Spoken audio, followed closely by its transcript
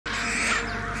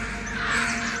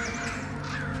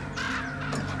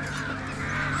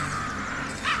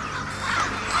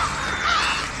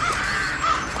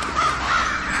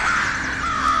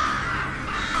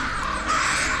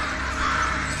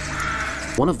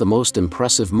One of the most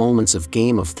impressive moments of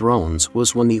Game of Thrones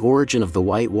was when the origin of the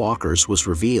White Walkers was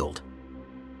revealed.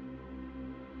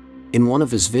 In one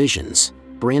of his visions,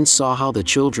 Bran saw how the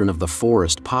children of the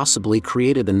forest possibly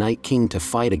created the Night King to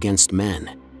fight against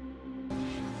men.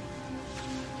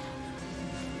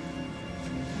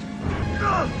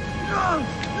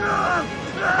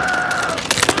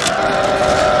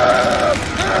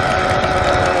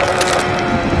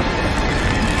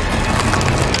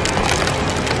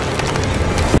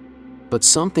 But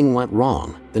something went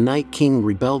wrong. The Night King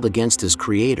rebelled against his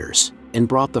creators and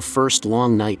brought the first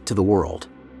long night to the world.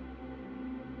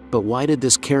 But why did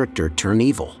this character turn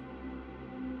evil?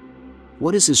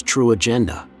 What is his true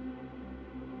agenda?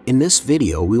 In this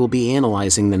video we will be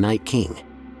analyzing the Night King,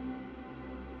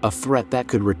 a threat that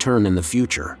could return in the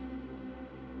future.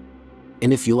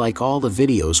 And if you like all the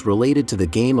videos related to the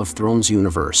Game of Thrones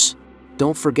universe,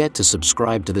 don't forget to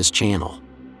subscribe to this channel.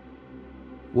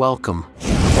 Welcome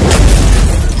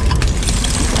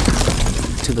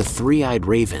to the Three-Eyed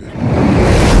Raven.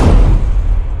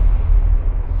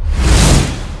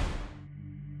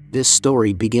 This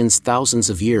story begins thousands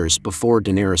of years before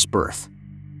Daenerys' birth.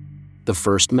 The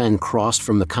first men crossed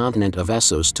from the continent of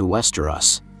Essos to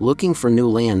Westeros, looking for new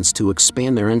lands to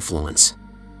expand their influence.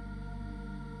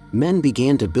 Men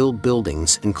began to build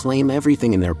buildings and claim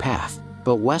everything in their path,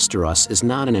 but Westeros is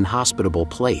not an inhospitable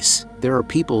place. There are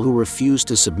people who refuse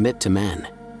to submit to men.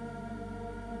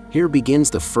 Here begins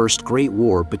the first great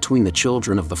war between the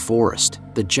children of the forest,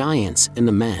 the giants, and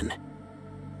the men.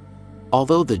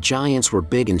 Although the giants were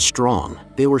big and strong,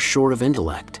 they were short of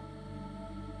intellect.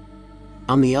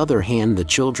 On the other hand, the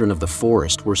children of the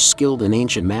forest were skilled in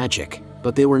ancient magic,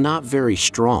 but they were not very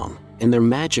strong, and their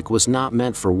magic was not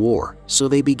meant for war, so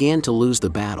they began to lose the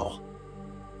battle.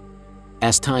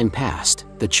 As time passed,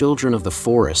 the children of the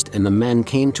forest and the men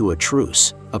came to a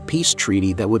truce, a peace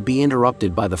treaty that would be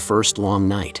interrupted by the first long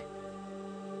night.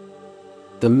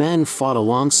 The men fought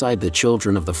alongside the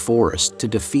children of the forest to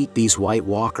defeat these White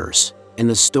Walkers, and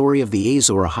the story of the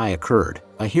Azor Ahai occurred,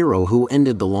 a hero who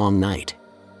ended the long night.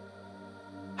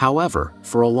 However,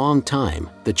 for a long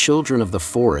time, the children of the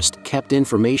forest kept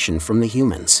information from the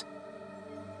humans.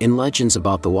 In legends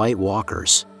about the White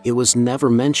Walkers, it was never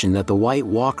mentioned that the White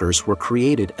Walkers were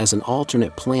created as an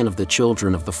alternate plan of the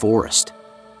children of the forest.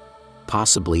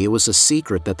 Possibly it was a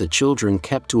secret that the children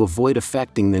kept to avoid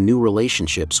affecting the new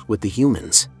relationships with the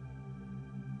humans.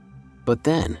 But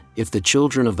then, if the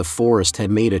children of the forest had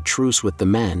made a truce with the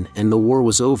men and the war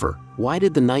was over, why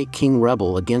did the Night King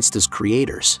rebel against his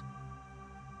creators?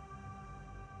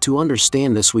 To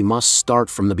understand this, we must start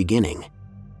from the beginning.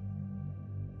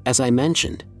 As I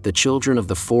mentioned, the children of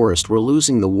the forest were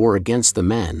losing the war against the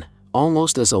men,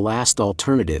 almost as a last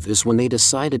alternative is when they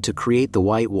decided to create the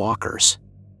White Walkers.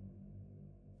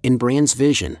 In Bran's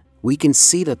vision, we can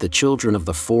see that the children of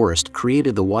the forest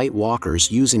created the White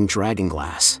Walkers using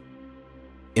dragonglass.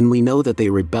 And we know that they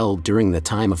rebelled during the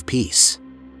time of peace.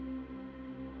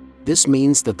 This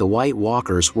means that the White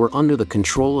Walkers were under the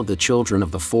control of the children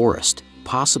of the forest,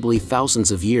 possibly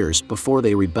thousands of years before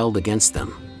they rebelled against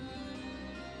them.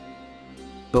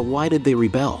 But why did they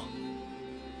rebel?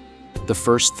 The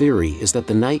first theory is that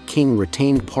the Night King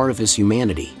retained part of his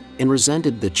humanity and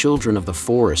resented the children of the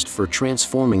forest for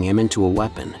transforming him into a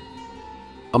weapon,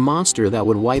 a monster that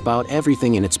would wipe out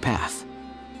everything in its path.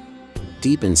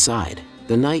 Deep inside,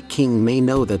 the Night King may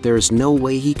know that there is no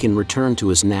way he can return to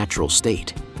his natural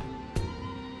state.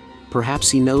 Perhaps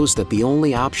he knows that the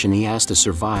only option he has to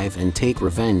survive and take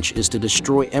revenge is to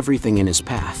destroy everything in his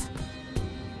path.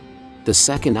 The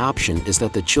second option is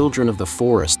that the children of the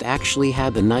forest actually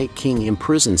had the Night King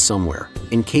imprisoned somewhere,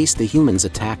 in case the humans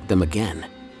attacked them again.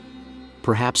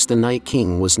 Perhaps the Night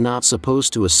King was not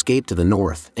supposed to escape to the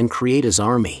north and create his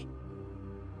army.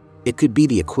 It could be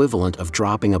the equivalent of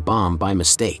dropping a bomb by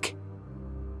mistake.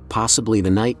 Possibly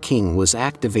the Night King was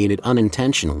activated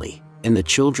unintentionally, and the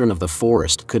children of the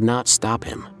forest could not stop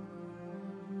him.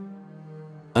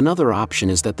 Another option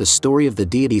is that the story of the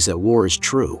deities at war is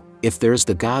true. If there's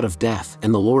the God of Death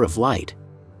and the Lord of Light,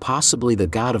 possibly the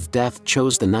God of Death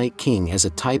chose the Night King as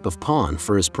a type of pawn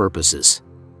for his purposes.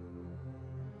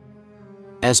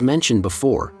 As mentioned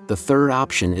before, the third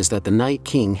option is that the Night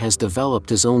King has developed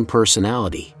his own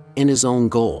personality and his own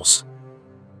goals.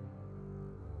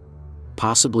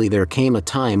 Possibly there came a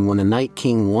time when the Night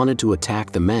King wanted to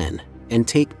attack the men and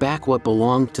take back what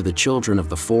belonged to the children of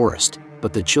the forest,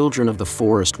 but the children of the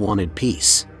forest wanted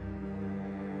peace.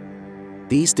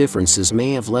 These differences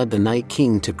may have led the Night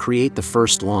King to create the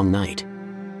first long night.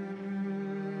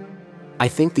 I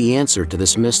think the answer to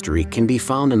this mystery can be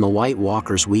found in the White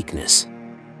Walker's weakness.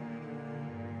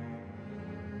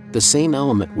 the same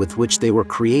element with which they were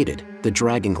created, the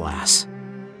dragonglass.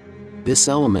 This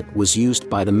element was used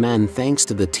by the men thanks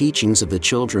to the teachings of the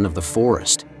children of the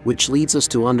forest, which leads us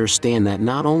to understand that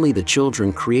not only the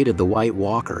children created the White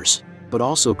Walkers, but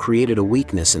also created a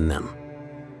weakness in them.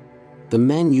 The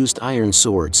men used iron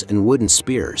swords and wooden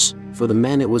spears. For the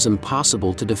men it was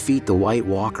impossible to defeat the White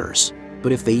Walkers,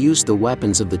 but if they used the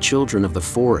weapons of the children of the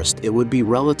forest it would be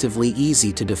relatively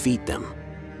easy to defeat them.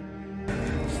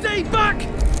 Stay back!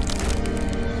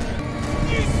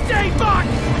 You stay back!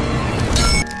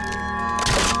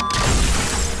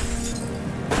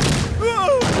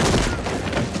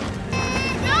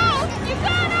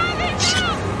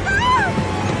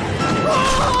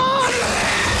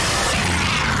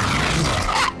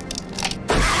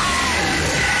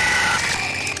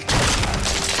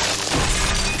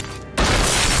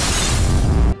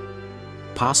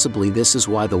 Possibly this is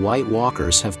why the White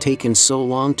Walkers have taken so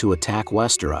long to attack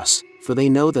Westeros, for they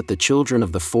know that the children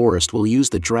of the forest will use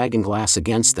the dragonglass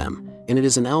against them, and it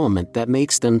is an element that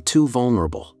makes them too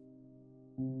vulnerable.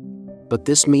 But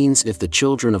this means if the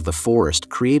children of the forest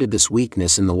created this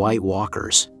weakness in the White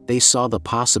Walkers, they saw the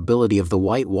possibility of the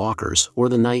White Walkers or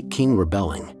the Night King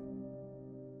rebelling.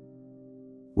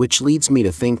 Which leads me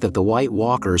to think that the White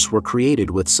Walkers were created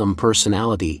with some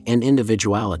personality and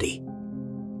individuality,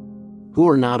 who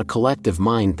are not a collective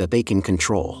mind that they can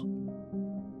control.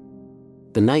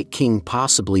 The Night King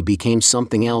possibly became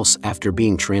something else after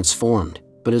being transformed,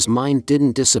 but his mind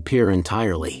didn't disappear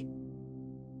entirely.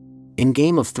 In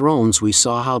Game of Thrones we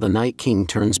saw how the Night King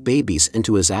turns babies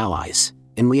into his allies,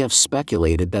 and we have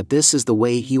speculated that this is the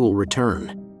way he will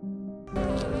return.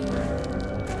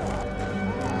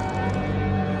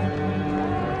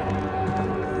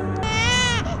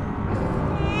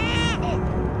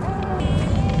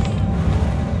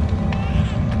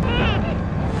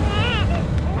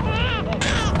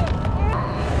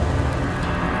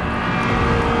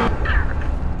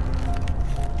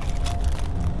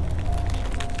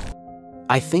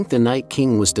 I think the Night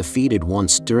King was defeated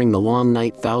once during the Long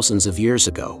Night thousands of years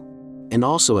ago, and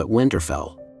also at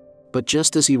Winterfell. But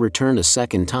just as he returned a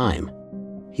second time,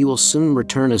 he will soon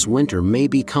return as winter may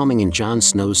be coming in Jon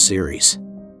Snow's series.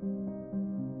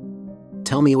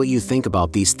 Tell me what you think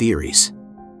about these theories.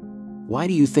 Why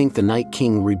do you think the Night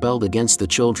King rebelled against the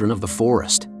children of the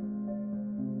forest?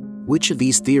 Which of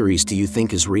these theories do you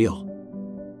think is real?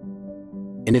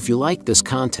 And if you like this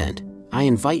content, I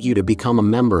invite you to become a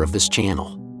member of this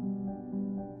channel.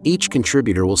 Each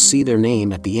contributor will see their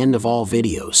name at the end of all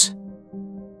videos.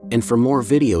 And for more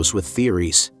videos with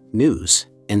theories, news,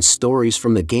 and stories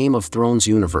from the Game of Thrones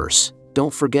universe,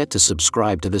 don't forget to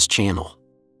subscribe to this channel.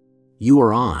 You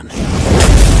are on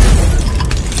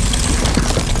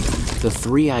The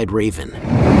Three-Eyed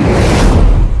Raven.